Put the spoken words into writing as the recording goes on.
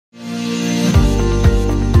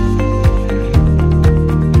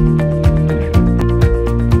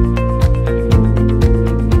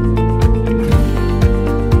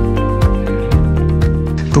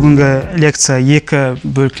Бүгінгі лекция екі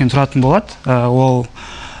бөліктен тұратын болады. Ол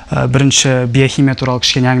бірінші биохимия туралы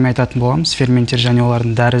кішкене әңгіме айтатын боламыз, ферменттер және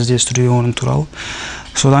олардың дәрі іздестірудегі орны туралы.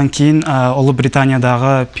 Содан кейін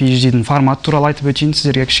Ұлыбританиядағы PhD-дің форматы туралы айтып өтейін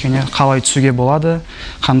сіздерге, кішкене қалай түсуге болады,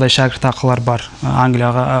 қандай шәкіртақылар бар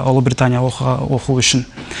Англияға, Ұлыбританияға оқу үшін.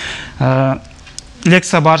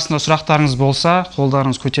 Лекция барысында сұрақтарыңыз болса,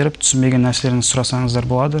 қолдарыңыз көтеріп, түсінбеген нәрселеріңізді сұрасаңыздар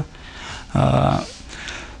болады.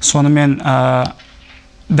 Сонымен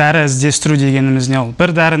дәрі іздестіру дегеніміз не ол?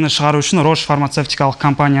 Бір дәріні шығару үшін Рош фармацевтикалық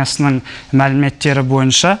компаниясының мәліметтері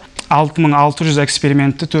бойынша 6600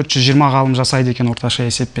 экспериментті 420 ғалым жасайды екен орташа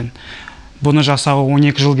есеппен. Бұны жасауға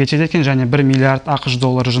 12 жыл кетеді екен, және 1 миллиард ақш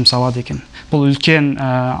доллары жұмсалады екен. Бұл үлкен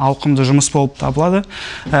ауқымды жұмыс болып табылады.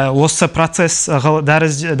 Осы процесс, дәрі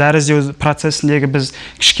іздеу процесіндегі біз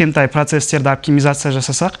кішкентай процесстерді оптимизация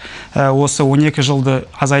жасасақ, осы 12 жылды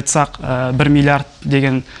азайтсақ, 1 миллиард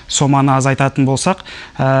деген соманы азайтатын болсақ,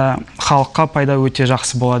 халыққа пайда өте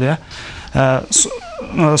жақсы болады.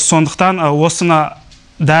 Сондықтан осыны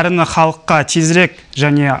дәріні халыққа тезірек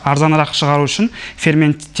және арзанырақ шығару үшін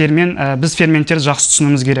біз ферменттерді жақсы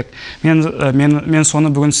түсінуіміз керек. Мен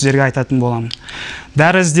соны бүгін сіздерге айтатын боламын.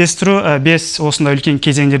 Дәрі іздестіру 5 осындай үлкен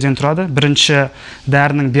кезеңдерден тұрады. Бірінші,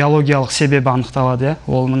 дәрінің биологиялық себебі анықталады.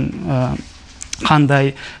 Оның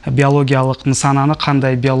қандай биологиялық нысананы,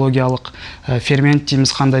 қандай биологиялық фермент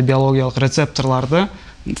дейміз, қандай биологиялық рецепторларды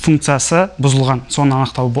функциясы бұзылған, соны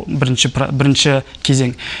анықтау бірінші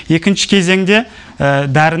кезең. Екінші кезеңде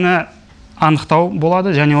дәріні анықтау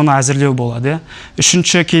болады және оны әзірлеу болады.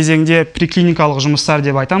 Үшінші кезеңде преклиникалық жұмыстар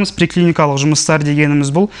деп айтамыз. Преклиникалық жұмыстар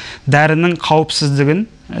дегеніміз бұл дәрінің қауіпсіздігін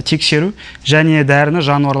тексеру және дәріні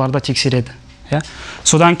жануарларда тексереді.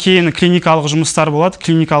 Содан кейін клиникалық жұмыстар болады.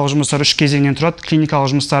 Клиникалық жұмыстар 3 кезеңнен тұрады.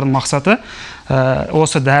 Клиникалық жұмыстардың мақсаты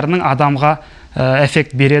осы дәрінің адамға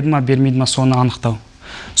эффект береді ма, бермейді ма, соны анықтау.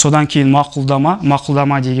 Содан кейін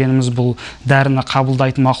мақұлдама дегеніміз бұл дәріні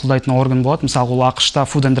мақұлдайтын орган болады. Мысалы, ол ақш-та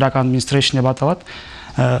Food and Drug Administration деп аталады.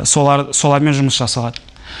 Солармен жұмыс жасалады.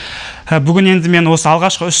 Бүгін енді мен осы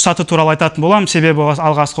алғашқы 3 саты туралы айтатын боламын. Себебі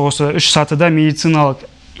алғашқы осы 3 сатыда медициналық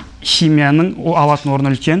химияның алатын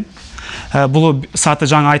орны үлкен. Бұл саты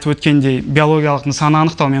жаңа айтып өткендей биологиялық нысана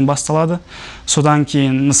анықтаумен басталады. Содан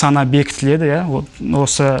кейін нысана бекітіледі.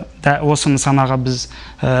 Осы нысанаға біз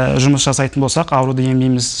жұмыс жасайтын болсақ, ауруды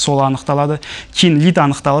емдейміз, сол анықталады. Кейін лид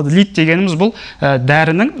анықталады. Лид дегеніміз бұл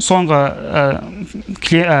дәрінің, соңғы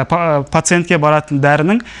пациентке баратын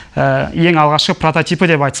дәрінің ең алғашқы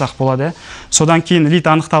прототипі деп айтсақ болады. Содан кейін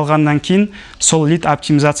лид анықталғаннан кейін сол лид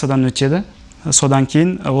оптимизациядан өтеді. Содан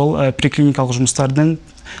кейін ол преклиникалық жұмыстардың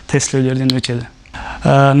тестілеулерден өтеді.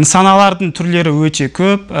 Нысаналардың түрлері өте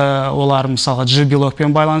көп. Олар мысалға G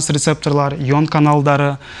белокпен байланысты рецепторлар, ион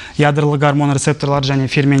каналдары, ядролы гормон рецепторлар және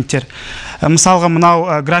ферменттер. Мысалға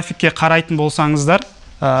мынау графикке қарайтын болсаңыздар,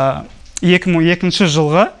 2002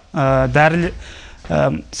 жылғы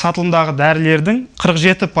сатылымдағы дәрілердің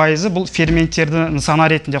 47% бұл ферменттерді нысана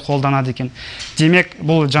ретінде қолданады екен. Демек,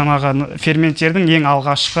 бұл жаңағы ферменттердің ең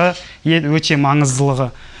алғашқы өте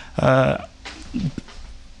маңыздылығы.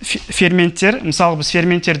 Ферменттер, мысалы біз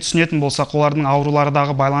ферменттерді түсінетін болсақ, олардың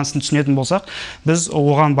аурулардағы байланысын түсінетін болсақ, біз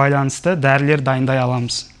оған байланысты дәрілер дайындай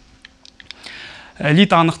аламыз.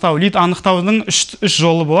 Лид анықтау. Лид анықтаудың 3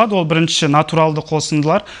 жолы болады. Ол бірінші натуралды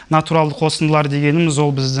қосындылар. Натуралды қосындылар дегеніміз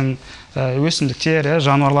ол біздің өсімдіктер,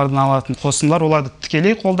 жануарлардан алатын қосындылар. Оларды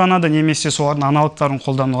тікелей қолданады, немесе солардың аналогтарын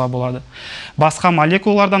қолдануға болады. Басқа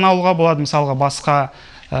молекулалардан алуға болады, мысалға басқа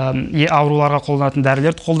ауруларға қолданатын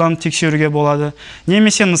дәрілерді қолданып тексеруге болады.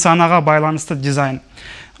 Немесе нысанаға байланысты дизайн.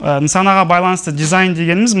 Нысанаға байланысты дизайн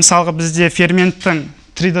дегеніміз, мысалға бізде ферменттің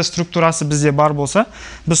 3D структурасы бізде бар болса,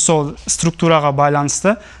 біз сол структураға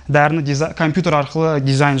байланысты дәріні компьютер арқылы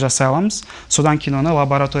дизайн жасай аламыз. Содан кейін оны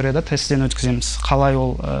лабораторияда тесттен өткіземіз. Қалай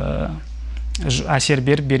ол әсер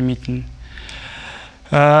бермейтін.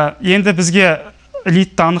 Енді бізге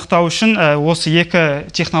лидті анықтау үшін осы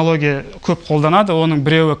екі технология көп қолданады. Оның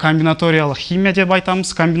біреуі комбинаториялық химия деп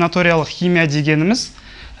айтамыз. Комбинаториялық химия дегеніміз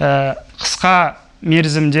қысқа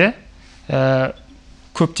мерзімде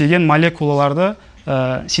көптеген молекулаларды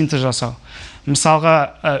синтез жасау.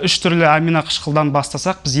 Мысалға, 3 түрлі аминақышқылдан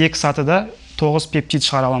бастасақ, біз 2 сатыда 9 пептид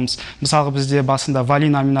шығара аламыз. Мысалға, бізде басында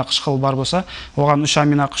валин аминақышқыл бар болса, оған 3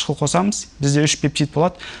 аминақышқыл қосамыз, бізде 3 пептид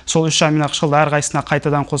болады. Сол 3 аминақышқылды әрқайсысына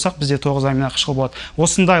қайтадан қосақ, бізде 9 аминақышқыл болады.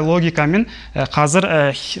 Осындай логикамен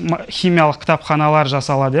қазір химиялық кітапханалар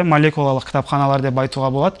жасалады, молекулалық кітапханалар деп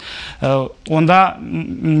айтуға болады. Онда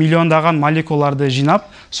миллиондаған молекулаларды жинап,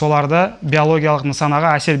 соларды биологиялық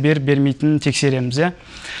нысанаға әсер бермейтінін тексереміз.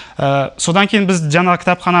 Содан кейін біз жаңа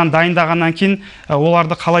кітапхананы дайындағаннан кейін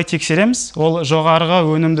оларды қалай тексереміз? Ол ол жоғарғы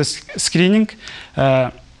өнімді скрининг.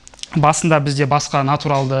 Басында бізде басқа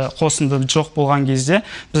натуралды қосынды жоқ болған кезде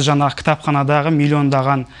біз жаңағы кітапханадағы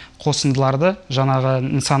миллиондаған қосындыларды жаңағы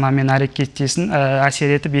нысанамен әрекеттесін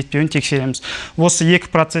әсер етіп етпеуін тексереміз. Осы екі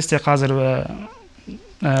процесте қазір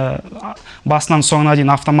басынан соңына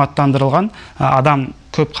дейін автоматтандырылған, адам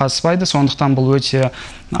көп қатыспайды, сондықтан бұл өте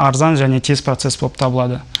арзан және тез процесс болып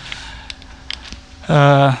табылады.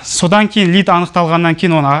 Содан кейін лид анықталғаннан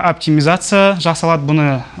кейін оны оптимизация жасалады.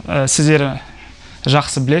 Бұны сіздер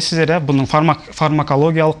жақсы білесіздер, бұның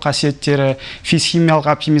фармакологиялық қасиеттері,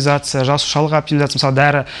 физхимиялық оптимизация, жасушалық оптимизация, мысалы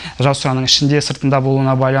дәрі жасушаның ішінде сыртында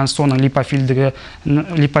болуына байланысты оның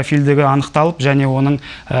липофильдігі анықталып, және оның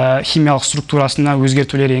химиялық структурасына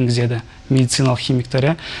өзгертулер енгізеді медициналық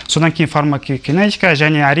химиктер. Содан кейін фармакокинетика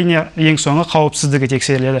және әрине ең соңы қауіпсіздігі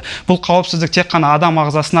тексеріледі. Бұл қауіпсіздік тек қана адам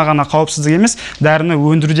ағзасына ғана қауіпсіздік емес, дәріні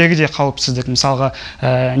өндірудегі де қауіпсіздік. Мысалға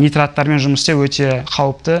нитраттармен жұмыс істеу өте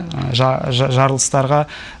қауіпті, жарылыстарға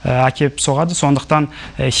әкеліп соғады. Сондықтан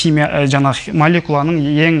химия жаңағы молекуланың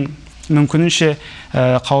ең мүмкінінше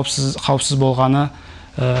қауіпсіз болғаны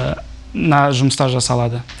жұмыстар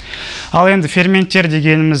жасалады. Ал енді ферменттер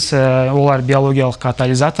дегеніміз олар биологиялық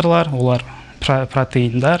катализаторлар, олар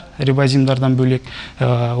протеиндар, рибозимдардан бөлек,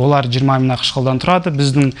 олар 20 аминокышқылдан тұрады.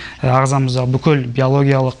 Біздің ағзамызда бүкіл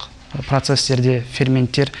биологиялық процестерде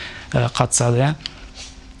ферменттер қатысады.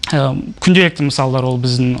 Күнделікті мысалдар ол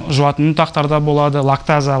біздің жуатын ұнтақтарда болады,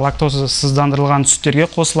 лактозасыздандырылған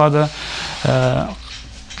сүттерге қосылады.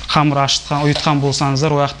 Қамыр ұйытқан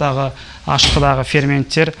болсаңыздар, ояқтағы ашқыдағы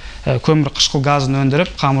ферменттер көмір қышқыл газын өндіріп,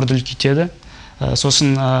 қамырды үлкейтеді.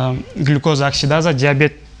 Сосын глюкоза оксидаза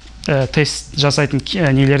диабет тест жасайтын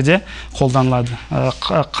нелерде қолданылады,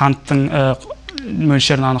 қанттың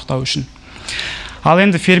мөлшерін анықтау үшін. Ал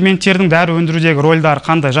енді ферменттердің дәрі өндірудегі рөлдары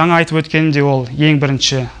қандай? Жаңа айтып өткенімде ол ең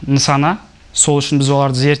бірінші нысана. Сол үшін біз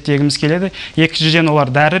оларды зерттегіміз келеді. Екіншіден олар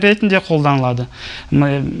дәрі ретінде қолданылады.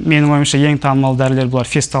 Менің ойымша ең танымал дәрілер бұлар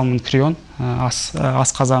фестал мен крион,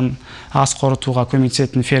 асқазан, ас қорытуға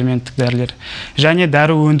көмектесетін ферменттік дәрілер. Және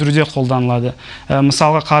дәрі өндіруде қолданылады.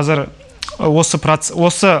 Мысалға қазір осы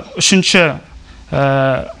үшінші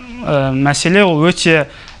мәселе ол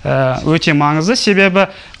өте маңызды, себебі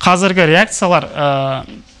қазіргі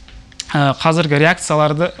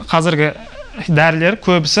дәрілер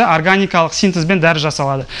көбісі органикалық синтезбен дәрі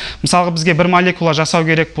жасалады. Мысалға бізге бір молекула жасау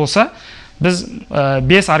керек болса, біз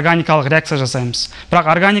 5 органикалық реакция жасаймыз. Бірақ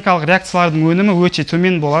органикалық реакциялардың өнімі өте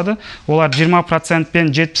төмен болады. Олар 20% пен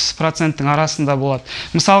 70%-тің арасында болады.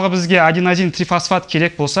 Мысалға бізге аденозин трифосфат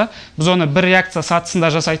керек болса, біз оны бір реакция сатысында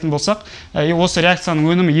жасайтын болсақ, осы реакцияның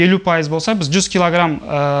өнімі 50% болса, біз 100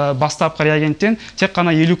 кг бастапқы реагенттен тек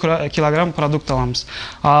қана 50 кг продукт аламыз.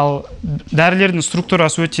 Ал дәрілердің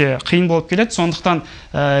структурасы өте қиын болып келеді, сондықтан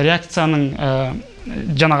реакцияның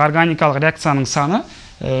жаңағы органикалық реакцияның саны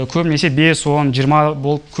көбінесе 5, 10, 20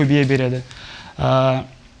 болып көбейе береді.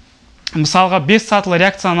 Мысалға 5 сатылы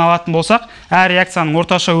реакцияны алатын болсақ, әр реакцияның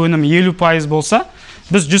орташа өнімі 50% болса,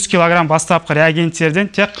 біз 100 кг бастапқы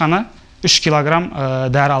реагенттерден тек қана 3 кг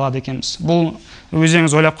дәрі алады екенбіз. Бұл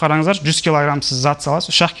өзіңіз ойлап қараңыздар, 100 кг сіз зат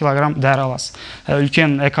саласыз, 3 кг дәрі аласыз.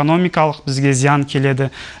 Үлкен экономикалық бізге зиян келеді.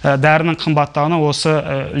 Дәрінің қымбаттауына осы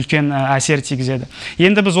үлкен әсер тигізеді.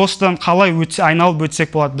 Енді біз осыдан қалай айналып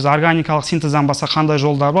өтсек болады? Біз органикалық синтездан басқа қандай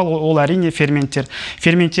жолдар бар? Ол әрине ферменттер.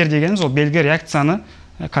 Ферменттер дегеніміз ол белгі реакцияны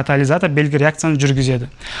катализатор, белгі реакцияны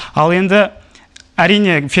жүргізеді. Ал енді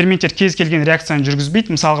әрине ферменттер кез келген реакцияны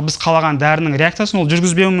жүргізбейді. Мысалға біз қалаған дәрінің реакциясын ол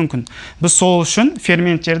жүргізбеуі мүмкін. Біз сол үшін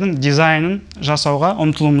ферменттердің дизайнын жасауға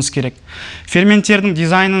ұмтылуымыз керек. Ферменттердің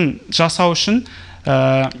дизайнын жасау үшін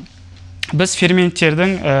біз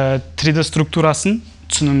ферменттердің 3D структурасын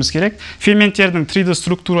түсінуіміз керек. Ферменттердің 3D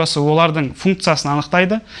структурасы олардың функциясын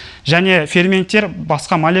анықтайды, және ферменттер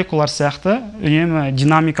басқа молекулалар сияқты үнемі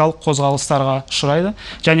динамикалық қозғалыстарға ұшырайды,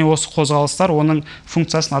 және осы қозғалыстар оның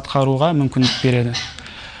функциясын атқаруға мүмкіндік береді.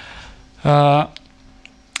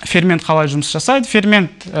 Фермент қалай жұмыс жасайды?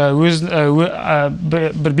 Фермент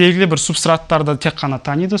белгілі бір субстраттарды тек қана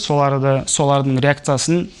таниды, солардың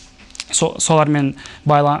реакциясын соларды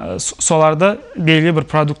белгілі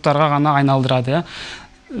бір продукттарға ғана айналдырады.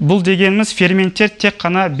 Бұл дегеніміз ферменттер тек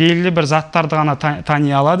қана белгілі бір заттарды ғана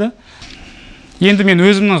тани алады. Енді мен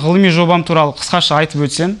өзімнің ғылыми жобам туралы қысқаша айтып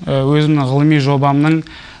өтсем, өзімнің ғылыми жобамның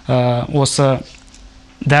осы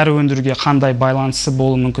дәрі өндіруге қандай байланысы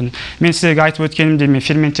болуы мүмкін. Мен сіздерге айтып өткенімде, мен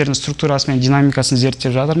ферменттердің структурасы мен динамикасын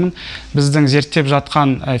зерттеп жатырмын. Біздің зерттеп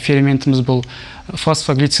жатқан ферментіміз бұл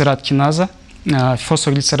фосфоглицерат киназа.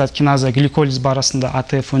 Фосфоглицерат киназа гликолиз барысында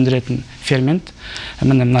АТФ өндіретін фермент.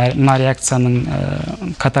 Мына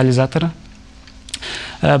реакцияның катализаторы.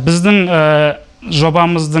 Біздің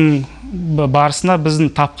жобамыздың барысында біздің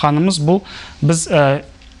тапқанымыз бұл, біз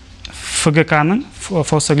ФГК-ның,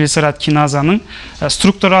 фосфоглицерат киназаның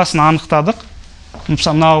структурасын анықтадық.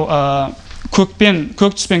 Мынау көк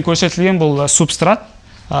түспен көрсетілген бұл субстрат,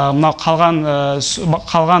 мынау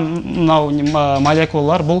қалған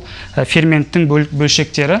молекулалар бұл ферменттің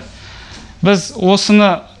бөлшектері. Біз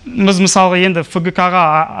мысалға енді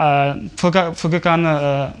ФГК-ны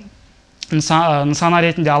нысана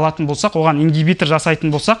ретінде алатын болсақ, оған ингибитор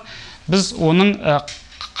жасайтын болсақ, біз оның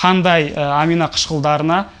қандай амино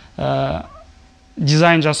қышқылдарына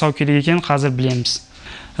дизайн жасау керек екенін қазір білеміз.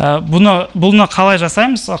 Бұны қалай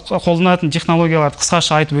жасаймыз? Қолданатын технологияларды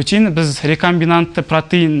қысқаша айтып өтейін. Біз рекомбинантты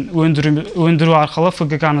протеин өндіру арқылы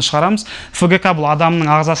ФГК-ны шығарамыз. ФГК бұл адамның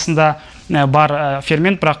ағзасында бар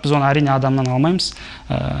фермент, бірақ біз оны әрине адамнан алмаймыз.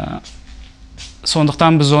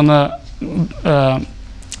 Сондықтан біз оны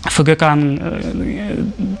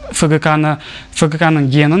ФГК-ның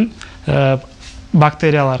генін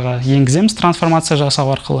бактерияларға енгіземіз трансформация жасау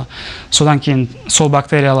арқылы. Содан кейін сол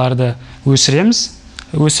бактерияларды өсіреміз.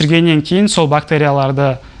 Өсіргеннен кейін сол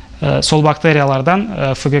бактериялардан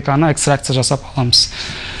ФГК-ны экстракция жасап аламыз.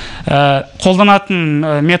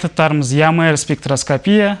 Қолданатын методтарымыз ЯМР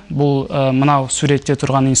спектроскопия. Бұл мынау суретте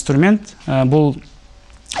тұрған инструмент. Бұл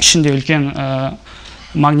ішінде үлкен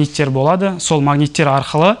магниттер болады. Сол магниттер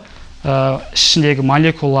арқылы ішіндегі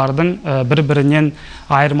молекулалардың бір-бірінен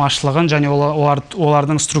айырмашылығын және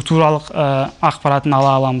олардың структуралық ақпаратын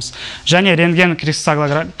ала аламыз. Және рентген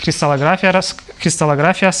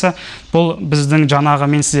кристаллографиясы бұл біздің жаңағы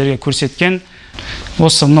мен сіздерге көрсеткен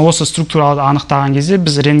осы структураларды анықтаған кезде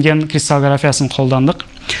біз рентген кристаллографиясын қолдандық.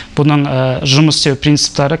 Бұның жұмыс істеу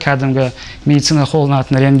принциптері кәдімгі медицина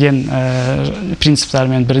қолданатын рентген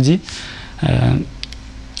принциптарымен бірдей.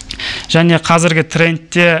 Және қазіргі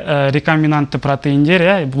трендте рекомбинантты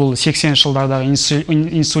протеиндер, бұл 80 жылдардағы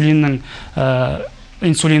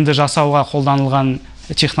инсулинді жасауға қолданылған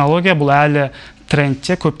технология, бұл әлі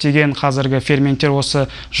трендте. Көптеген қазіргі ферменттер осы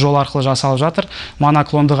жол арқылы жасалып жатыр.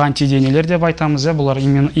 Моноклондық антиденелер деп айтамыз, бұлар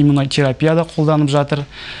иммунотерапияда қолданып жатыр.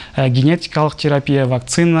 Генетикалық терапия,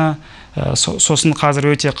 вакцина, сосын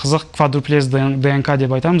қазір өте қызық квадруплекс ДНК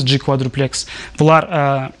деп айтамыз, G-квадруплекс. Бұлар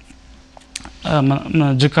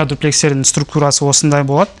G-квадруплектердің структурасы осындай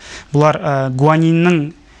болады. Бұлар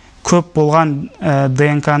гуаниннің көп болған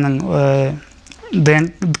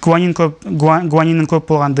гуаниннің көп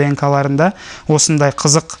болған ДНК-ларында осындай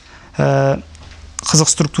қызық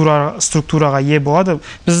структураға ие болады.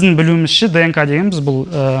 Біздің білуімізше ДНК дегеніміз бұл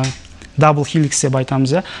дабл хеликс деп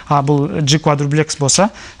айтамыз. Бұл G-квадруплекс болса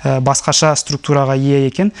басқаша структураға ие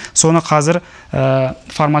екен. Соны қазір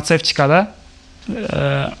фармацевтикада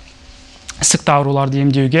ісікті ауруларды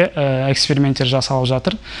емдеуге эксперименттер жасалып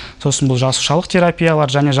жатыр. Сосын бұл жасушалық терапиялар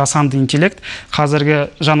және жасанды интеллект. Қазіргі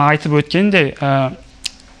жаңа айтып өткендей,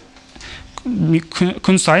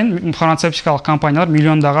 күн сайын фармацевтикалық компаниялар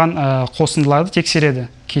миллиондаған қосындыларды тексереді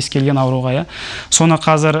кез келген ауруға. Соны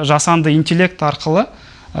қазір жасанды интеллект арқылы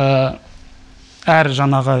әр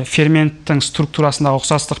жаңағы ферменттің структурасындағы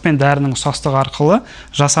ұқсастық пен дәрінің ұқсастығы арқылы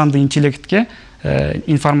жасанды интеллектке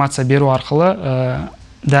информация беру арқылы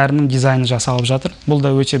дәрінің дизайны жасалып жатыр. Бұл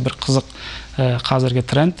да өте бір қызық қазіргі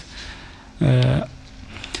тренд.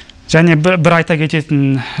 Және бір айта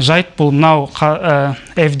кететін жайт, бұл мынау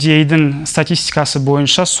FDA-дің статистикасы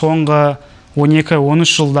бойынша соңғы 12-13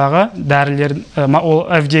 жылдағы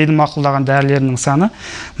FDA-дің мақұлдаған дәрілерінің саны,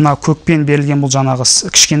 мынау көкпен берілген бұл жаңағы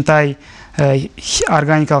кішкентай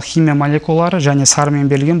органикалық химия молекулалары және сарымен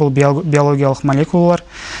берілген бұл биологиялық молекулалар.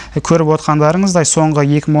 Көріп отқандарыңыздай соңғы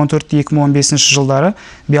 2014-2015 жылдары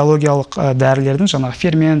биологиялық дәрілердің жаңағы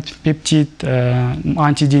фермент, пептид,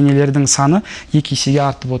 антиденелердің саны 2 есеге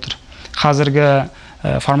артып отыр. Қазіргі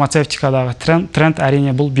фармацевтикадағы тренд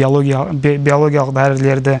әрине бұл биологиялық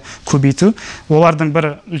дәрілерді көбейту. Олардың бір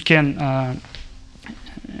үлкен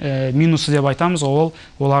минусы деп айтамыз,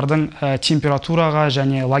 олардың температураға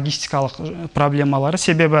және логистикалық проблемалары.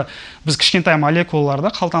 Себебі біз кішкентай молекулаларды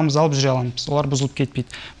қалтамызда алып жүре аламыз, олар бұзылып кетпейді.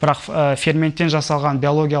 Бірақ ферменттен жасалған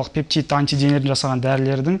биологиялық пептид, антиденелерден жасалған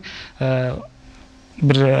дәрілердің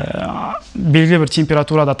белгілі бір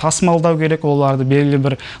температурада тасымалдау керек, оларды белгілі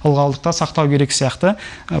бір ылғалдықта сақтау керек сияқты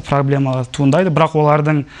проблемалар туындайды. Бірақ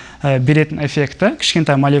олардың беретін эффекті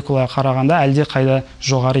кішкентай молекулаға қарағанда әлде қайда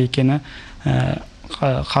жоғары екені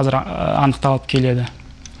қазір анықталып келеді.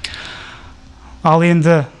 Ал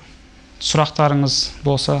енді сұрақтарыңыз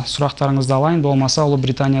болса, сұрақтарыңызды алайын, болмаса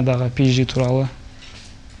Ұлыбританиядағы PhD туралы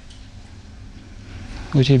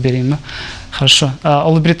өте берейін. Хорошо.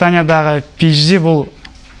 Ұлыбританиядағы PhD бұл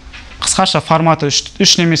қысқаша форматы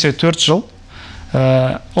 3 немесе 4 жыл.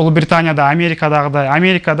 Ұлыбританияда,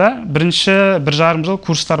 Америкада бірінші 1,5 жыл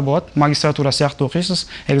курстар болады, магистратура сияқты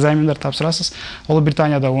оқисыз, экзамендар тапсырасыз.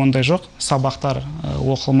 Ұлыбританияда ондай жоқ, сабақтар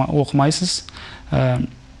оқымайсыз.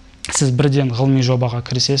 Сіз бірден ғылыми жобаға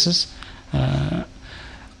кірісесіз.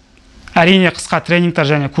 Әрине қысқа тренингтер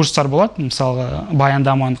және курстар болады, мысалы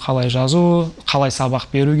баяндаманы қалай жазу, қалай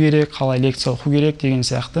сабақ беру керек, қалай лекция оқу керек деген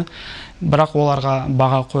сияқты. Бірақ оларға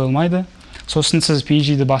баға қойылмайды. Сосын сіз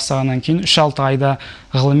PhD-ді бастағаннан кейін 3-6 айда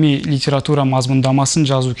ғылыми литература мазмұндамасын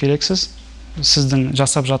жазу керексіз. Сіздің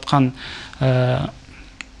жасап жатқан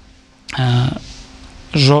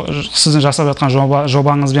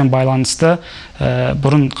жобаңызбен байланысты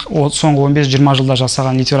бұрын соңғы 15-20 жылда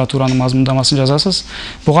жасаған литератураның мазмұндамасын жазасыз.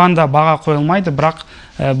 Бұған да баға қойылмайды, бірақ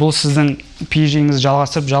бұл сіздің PhD-іңізді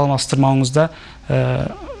жалғастырмауыңызда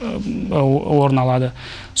орын алады.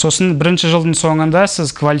 Сосын бірінші жылдың соңында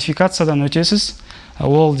сіз квалификациядан өтесіз.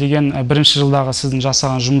 Ол деген бірінші жылдағы сіздің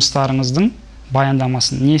жасаған жұмыстарыңыздың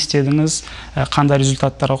баяндамасын, не істедіңіз, қандай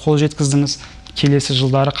результаттарға қол жеткіздіңіз, келесі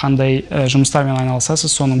жылдары қандай жұмыстармен айналысасыз,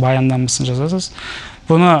 соның баяндамасын жазасыз.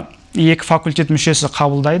 Бұны 2 факультет мүшесі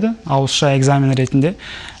қабылдайды, ауызша экзамен ретінде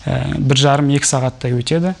 1,5-2 сағаттай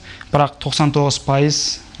өтеді. Бірақ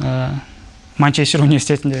 99% Манчестер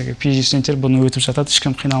университетіндегі PhD студенттер бұны өтіп жатады,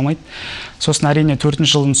 ешкім қиналмайды. Сосын әрине 4-ші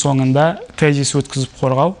жылдың соңында тезис өткізіп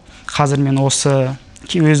қорғау. Қазір мен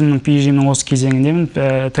өзімнің PhD-імнің осы кезеңіндемін,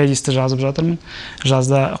 тезисті жазып жатырмын.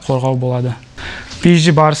 Жазда қорғау болады.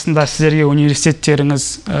 PhD барысында сіздерге университеттеріңіз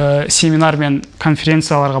семинар мен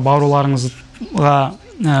конференцияларға баруларыңызға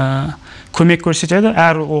көмек көрсетеді.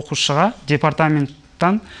 Әр оқушыға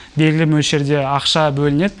департаменттан белгілі мөлшерде ақша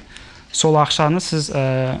бөлінеді. Сол ақшаны сіз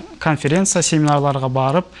конференция, семинарларға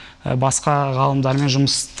барып, басқа ғалымдармен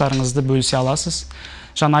жұмыстарыңызды бөлісе аласыз.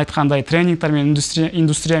 Жаңа айтқандай тренингтер мен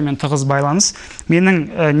индустриямен тығыз байланыс.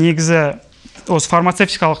 Менің негізі осы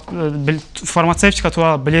фармацевтика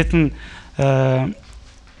туралы білетін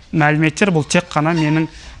мәліметтер бұл тек қана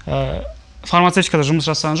менің фармацевтикада жұмыс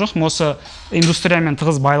жасаған жоқпын. Осы индустриямен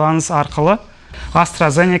тығыз байланыс арқылы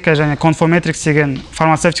AstraZeneca және Conformetrics деген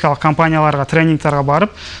фармацевтикалық компанияларға, тренингтарға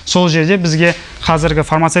барып, сол жерде бізге қазіргі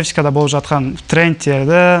фармацевтикада болып жатқан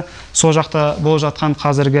трендтерді, сол жақта болып жатқан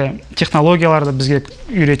қазіргі технологияларды бізге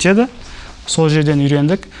үйретеді. Сол жерден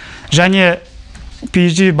үйрендік. Және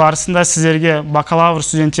PhD барысында сіздерге бакалавр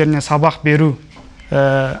студенттеріне сабақ беруге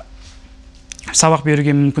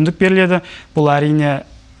мүмкіндік беріледі. Бұл әрине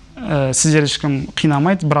сіздер ешкім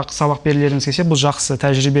қинамайды, бірақ сабақ берулеріңіз келсе, бұл жақсы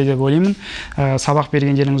тәжірибе деп ойлаймын. Сабақ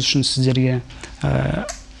бергендеріңіз үшін сіздерге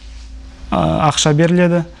ақша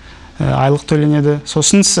беріледі, айлық төленеді.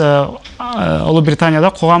 Сосын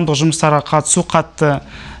Ұлыбританияда қоғамдық жұмыстарға қатысу қатты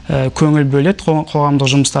көңіл бөледі. Қоғамдық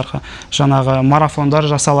жұмыстарға жаңағы марафондар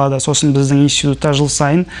жасалады. Сосын біздің институтта жыл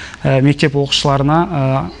сайын мектеп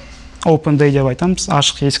оқушыларына Open Day деп айтамыз,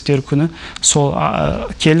 ашық есіктер күні. Сол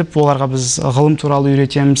келіп, оларға біз ғылым туралы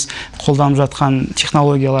үйретеміз, қолданып жатқан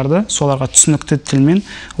технологияларды, соларға түсінікті тілмен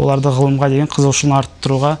оларды ғылымға деген қызығушылығын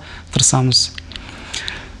арттыруға тырысамыз.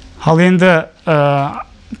 Ал енді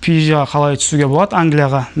PhD-ға қалай түсуге болады?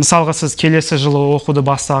 Англияға. Мысалға, сіз келесі жылы оқуды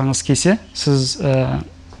бастағыңыз келсе, сіз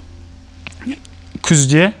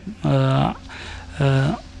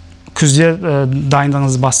күзде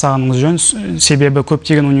дайындығыңызды бастағаныңыз жөн. Себебі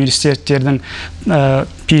көптеген университеттердің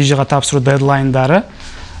PhD-ға тапсыру дедлайндары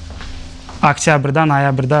октябрьда,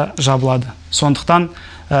 ноябрьда жабылады. Сондықтан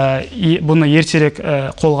бұны ертерек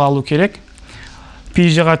қолға алу керек.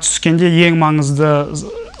 PhD-ға түскенде ең маңызды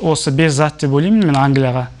осы 5 зат деп ойлаймын мен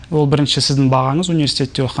Англияға. Ол бірінші сіздің бағаңыз,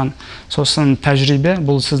 университетте оқыған. Сосын тәжірибе,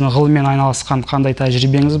 бұл сіздің ғылыммен айналысқан қандай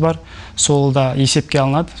тәжірибеңіз бар, сол да есепке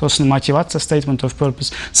алынады. Сосын мотивация, statement of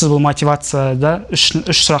purpose. Сіз бұл мотивацияда 3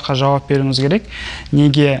 сұраққа жауап беруіңіз керек.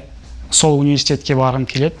 Неге сол университетке барғым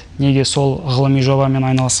келеді, неге сол ғылыми жобамен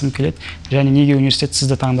айналысқым келеді, және неге университет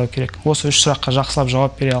сізді таңдау керек. Осы 3 сұраққа жақсылап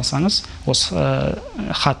жауап бере алсаңыз, осы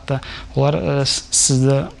хатты, олар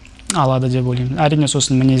сізді алады деп ойлаймын. Әрине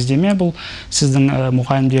сосын мінездеме, бұл сіздің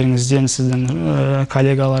мұғалімдеріңізден, сіздің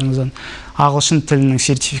коллегаларыңыздан ағылшын тілінің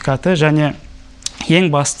сертификаты, және ең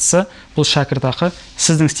бастысы бұл шәкіртақы.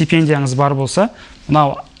 Сіздің стипендияңыз бар болса,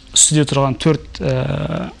 мынау үстіде тұрған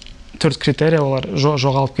 4 критерия, олар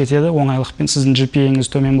жоғалып кетеді оңайлықпен. Сіздің GPA-іңіз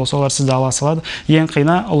төмен болса, олар сізді ала салады. Ең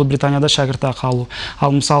қиыны Ұлыбританияда шәкіртақы алу.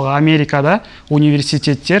 Ал мысалға Америкада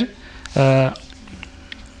университеттер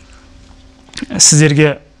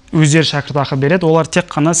сіздерге өздері шәкіртақы береді. Олар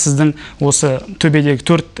тек қана сіздің осы төбедегі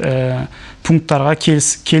 4 пункттарға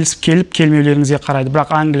келіп келмеулеріңізге қарайды. Бірақ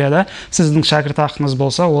Англияда сіздің шәкіртақыңыз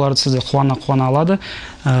болса, оларды сізді қуана алады.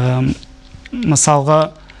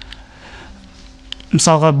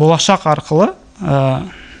 Мысалға болашақ арқылы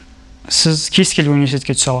сіз кез келген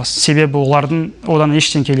университетке түсе аласыз. Себебі олардың одан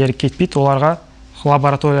ештеңкелері кетпейді, оларға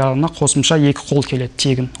лабораторияларына қосымша 2 қол келеді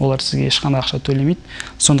тегін. Олар сізге ешқандай ақша төлемейді.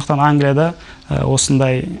 Сондықтан Англияда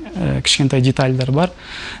осындай кішкентай детальдар бар.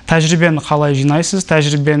 Тәжірибені қалай жинайсыз?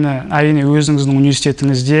 Тәжірибені әрине өзіңіздің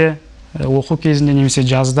университетіңізде оқу кезінде немесе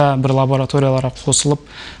жазда бір лабораторияларға қосылып,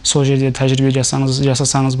 сол жерде тәжірибе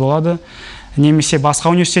жасасаңыз болады. Немесе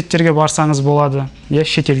басқа университеттерге барсаңыз болады,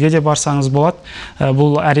 шетелге де барсаңыз болады.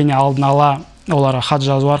 Бұл әрине алдын ала оларға хат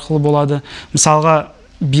жазу арқылы болады. Мысалға,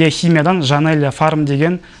 биохимиядан және фарм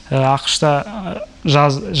деген ақшта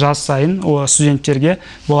жаз сайын студенттерге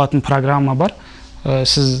болатын программа бар.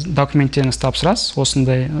 Сіз документтеріңізді тапсырасыз,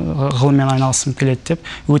 осындай ғылыммен айналысқым келеді деп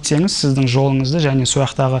өтсеңіз, сіздің жолыңызды және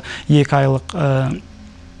сояқтағы 2 айлық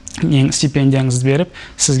стипендияңызды беріп,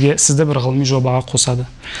 сізді бір ғылыми жобаға қосады.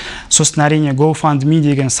 Сосын әрине GoFundMe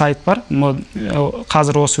деген сайт бар.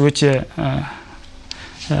 Қазір осы өте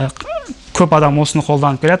көп адам осыны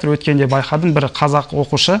қолданып келеді. Өткенде байқадым, бір қазақ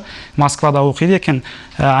оқушы Москвада оқиды екен,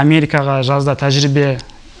 Америкаға жазда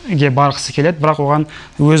тәжірибеге барғысы келеді, бірақ оған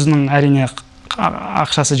өзінің әрине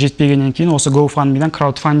ақшасы жетпегеннен кейін осы GoFundMe'дан,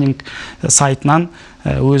 краудфандинг сайтынан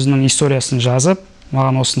өзінің историясын жазып,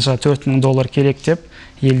 маған осынша $4000 керек деп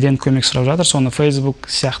елден көмек сұрап жатыр. Соны Facebook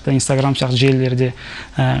сияқты, Instagram сияқты желілерде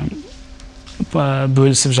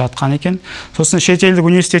бөлісіп жатқан екен. Сосын шетелдік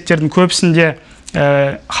университеттердің көбісінде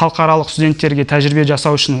халықаралық студенттерге тәжірибе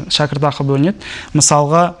жасау үшін шәкіртақы бөлінеді.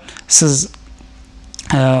 Мысалға, сіз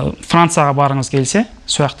Францияға барыңыз келсе,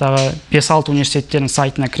 сояқтағы 5-6 университеттердің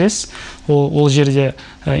сайтына кіресіз. Ол жерде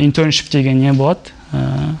интерншип деген не болады?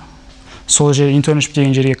 Сол жерде интерншип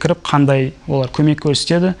деген жерге кіріп, қандай олар көмек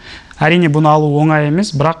көрсетеді. Әрине бұны алу оңай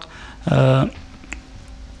емес, бірақ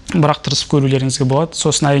тырысып көрулеріңізге болады.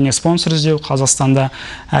 Сосын әрине спонсор іздеу. Қазақстанда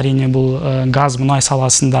әрине бұл газ, мұнай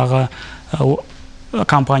саласындағы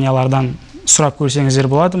компаниялардан сұрап көрсеңіздер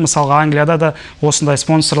болады. Мысалға, Англияда да осындай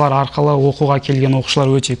спонсорлар арқылы оқуға келген оқушылар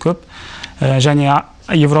өте көп. Және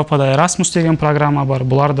Европада Erasmus деген программа бар.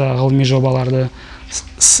 Бұлар да ғылыми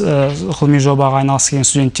жобаға айналысқан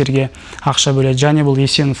студенттерге ақша бөледі. Және бұл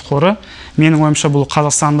Есенов қоры. Менің ойымша, бұл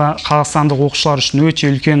қазақстандық оқушылар үшін өте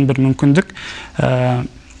үлкен бір мүмкіндік.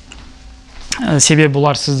 Себебі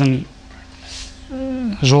бұлар сіздің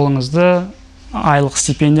жолыңызды, айлық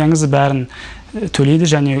стипендияңызды бәрін төлейді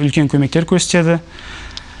және үлкен көмектер көрсетеді.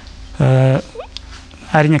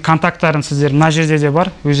 Әрине контакттарын сіздер мына жерде де бар.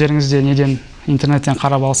 Өздеріңізде неден интернеттен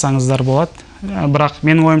қарап алсаңыздар болады. Бірақ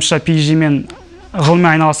менің ойымша PhD мен ғылыми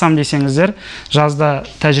айналысам десеңіздер, жазда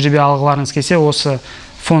тәжірибе алғыларыңыз келсе, осы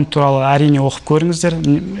фонд туралы әрине оқып көріңіздер.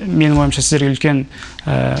 Менің ойымша сіздерге үлкен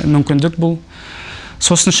мүмкіндік бұл.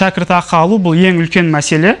 Сосын шәкіртақы алу бұл ең үлкен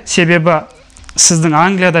мәселе. Себебі сіздің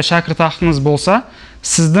Англияда шәкіртақыңыз болса,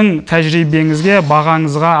 сіздің тәжірибеңізге,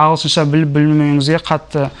 бағаңызға, ағылшынша білмеуіңізге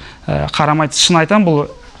қатты қарамайды. Шын айтам, бұл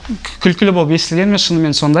күлкілі болып естілгенмен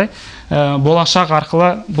шынымен сондай. Болашақ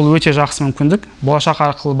арқылы бұл өте жақсы мүмкіндік. Болашақ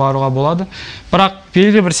арқылы баруға болады. Бірақ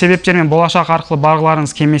белгілі бір себептермен болашақ арқылы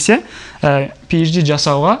барғыларыңыз келмесе, PhD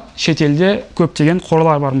жасауға шетелде көптеген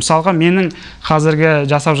қорлар бар. Мысалға, менің қазіргі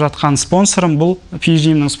жасап жатқан спонсорым, бұл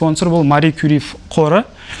PhD-імнің спонсоры, бұл Мари Кюри қоры.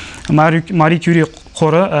 Мари Кюри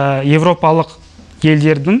қоры европалық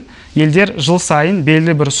елдер жыл сайын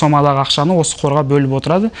белгілі бір сомадағы ақшаны осы қорға бөліп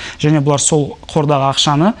отырады. Және бұлар сол қордағы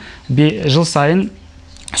ақшаны жыл сайын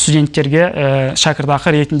студенттерге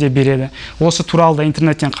шәкіртақы ретінде береді. Осы туралы да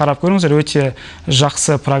интернеттен қарап көріңіздер, өте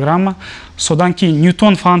жақсы программа. Содан кейін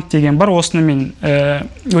Ньютон фонд деген бар. Осыны мен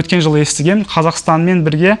өткен жылы естігем. Қазақстанмен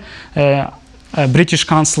бірге British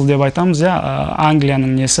Council деп айтамыз,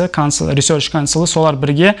 Англияның несі, Research Council, солар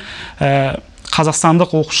бірге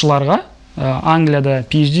қазақстандық оқушыларға Англияда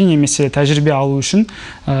PhD немесе тәжірибе алу үшін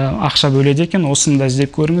ақша бөледі екен. Осыны да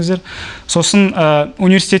іздеп көріңіздер. Сосын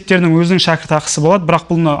университеттердің өзінің шәкіртақысы болады, бірақ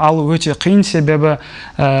бұны алу өте қиын. Себебі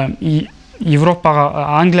Европаға,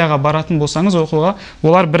 Англияға баратын болсаңыз оқуға,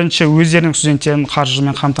 олар бірінші өздерінің студенттерін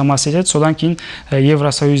қаржымен қамтамасыз етеді. Содан кейін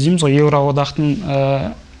Евросоюз дейміз, Еуроодақтың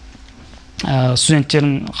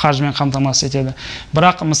студенттерін қаржымен қамтамасыз етеді.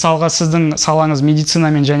 Бірақ мысалға сіздің салаңыз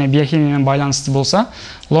медицинамен және биохимиямен байланысты болса,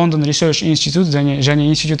 London Research Institute және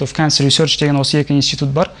Institute of Cancer Research деген осы 2 институт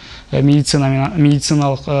бар,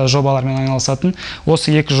 медициналық жобалармен айналысатын. Осы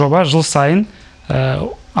 2 жоба жыл сайын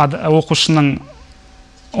оқушының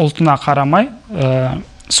ұлтына қарамай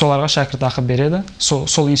соларға шәкіртақы береді,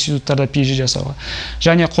 сол институттарда PhD жасауға.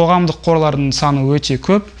 Және қоғамдық қорлардың саны өте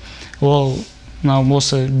көп. Ол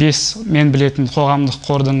осы 5 мен білетін қоғамдық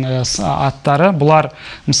қордың аттары. Бұлар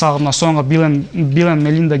мысалы мына соңғы Bill and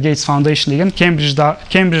Melinda Gates Foundation деген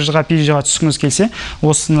Кембриджға PhD-ға түскіңіз келсе,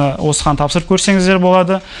 осыған тапсырып көрсеңіздер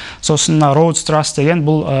болады. Сосын Rhodes Trust деген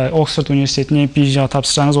бұл Оксфорд университетіне PhD-ға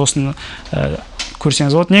тапсырсаңыз, осыны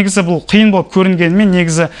көрсеңіз болады. Негізі бұл қиын болып көрінгенімен,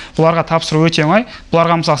 негізі бұларға тапсыру өте оңай.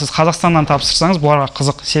 Бұларға мысалы сіз Қазақстаннан тапсырсаңыз, бұларға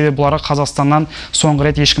қызық, себебі бұларға Қазақстаннан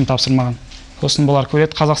соңғы рет ешкім тапсырмаған. Сосын бұлар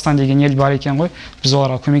көреді, Қазақстан деген ел бар екен ғой, біз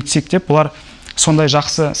оларға көмектесек деп, бұлар сондай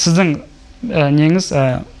жақсы, сіздің неңіз,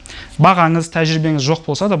 бағаңыз, тәжірибеңіз жоқ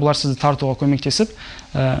болса да, бұлар сізді тартуға көмектесіп,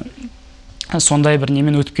 сондай бір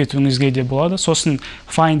немен өтіп кетуіңізге де болады. Сосын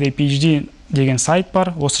Find a PhD деген сайт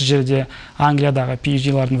бар, осы жерде Англиядағы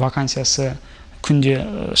PhD-лардың вакансиясы күнде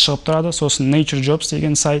шығып тұрады. Сосын Nature Jobs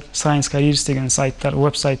деген сайт, Science Careers деген сайттар,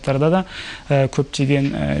 веб-сайттарда да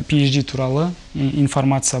көптеген PhD туралы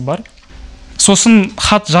информация бар. Сосын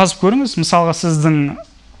хат жазып көріңіз. Мысалға сіздің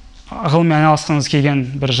ғылыми айналысқыңыз келген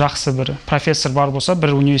бір жақсы бір профессор бар болса,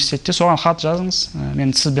 бір университетте, соған хат жазыңыз.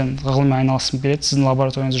 Мен сізбен ғылыми айналысқым келеді, сіздің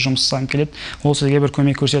лабораторияңызда жұмыс жасағым келеді. Ол сізге бір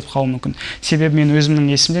көмек көрсетіп қалуы мүмкін. Себебі мен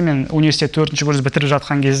өзімнің есімде, мен университет 4-ші курс бітіріп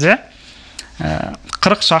жатқан кезде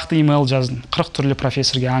 40 шақты имейл жаздым. 40 түрлі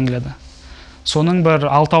профессорге Англияда. Соның бір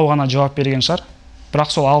 6-ау ғана жауап берген шығар.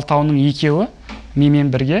 Бірақ сол 6-ауының 2-еуі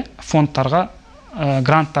менімен бірге фондтарға,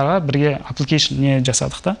 гранттарға бірге application не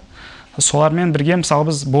жасадық та. Солармен бірге,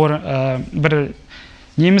 мысалы біз бір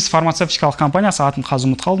неміс фармацевтикалық компаниясы, атын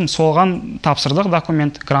қазір ұмытып қалдым, солған тапсырдық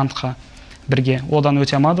документ грантқа бірге. Одан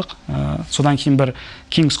өте алмадық. Содан кейін бір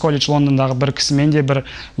King's College Лондондағы бір кісімен де бір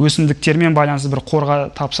өсімдіктермен байланысты бір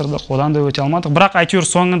қорға тапсырдық. Одан да өте алмадық. Бірақ әйтеуір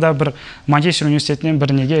соңында бір Манчестер университетінен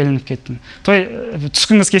бір неге ілініп кеттім.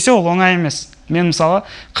 Түскіңіз келсе, ол оңай емес. Мен мысалы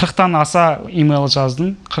 40-тан аса имейл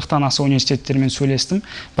жаздым, 40-тан аса университеттермен сөйлестім,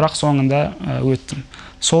 бірақ соңында өттім.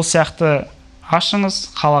 Сол сияқты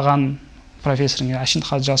ашыңыз, қалаған профессорыңа әшейін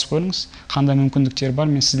хат жазып көріңіз, қандай мүмкіндіктер бар,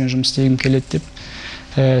 мен сізбен жұмыс істегім келеді деп.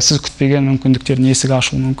 Сіз күтпеген мүмкіндіктердің есігі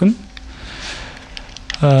ашылуы мүмкін.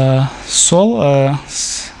 Сол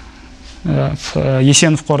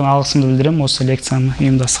Есенов қорына алғысымды білдіремін, осы лекцияны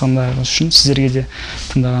ұйымдастырғандарыңыз үшін, сіздерге де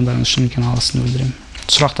тыңдағандарыңыз үшін үлкен алғысымды білдіремін.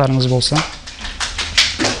 Сұрақтарыңыз болса.